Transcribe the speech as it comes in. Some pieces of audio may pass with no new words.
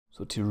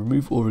So to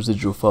remove all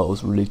residual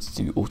files related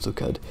to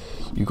AutoCAD,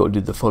 you've got to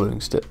do the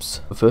following steps.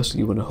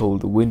 Firstly, you want to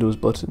hold the Windows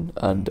button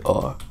and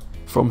R.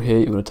 From here,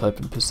 you want to type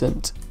in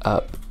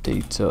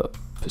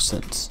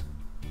 %appdata%.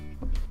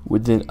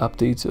 Within app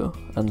data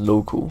and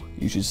local,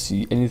 you should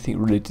see anything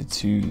related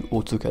to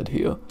AutoCAD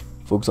here.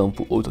 For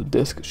example,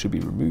 Autodesk should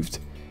be removed,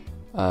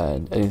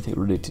 and anything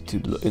related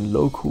to in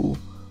local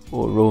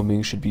or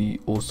roaming should be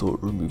also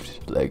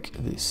removed, like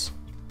this.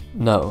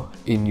 Now,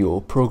 in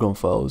your program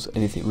files,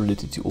 anything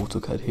related to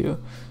AutoCAD here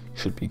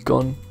should be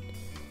gone.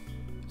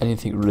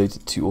 Anything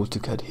related to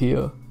AutoCAD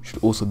here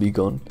should also be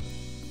gone.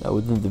 Now,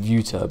 within the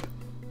View tab,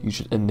 you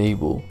should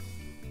enable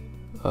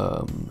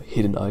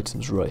hidden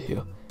items right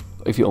here.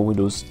 If you're on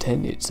Windows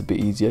 10, it's a bit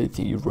easier. I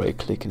think you right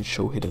click and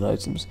show hidden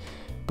items,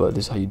 but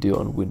this is how you do it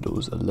on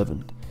Windows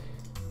 11.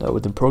 Now,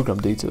 within program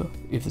data,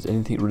 if there's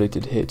anything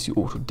related here to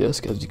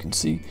Autodesk, as you can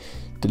see,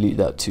 delete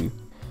that too.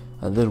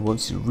 And then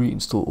once you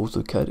reinstall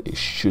AutoCAD, it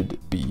should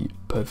be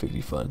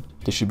perfectly fine.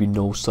 There should be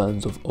no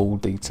signs of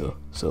old data.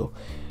 So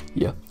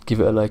yeah,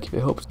 give it a like if it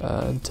helps,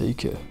 and take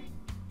care.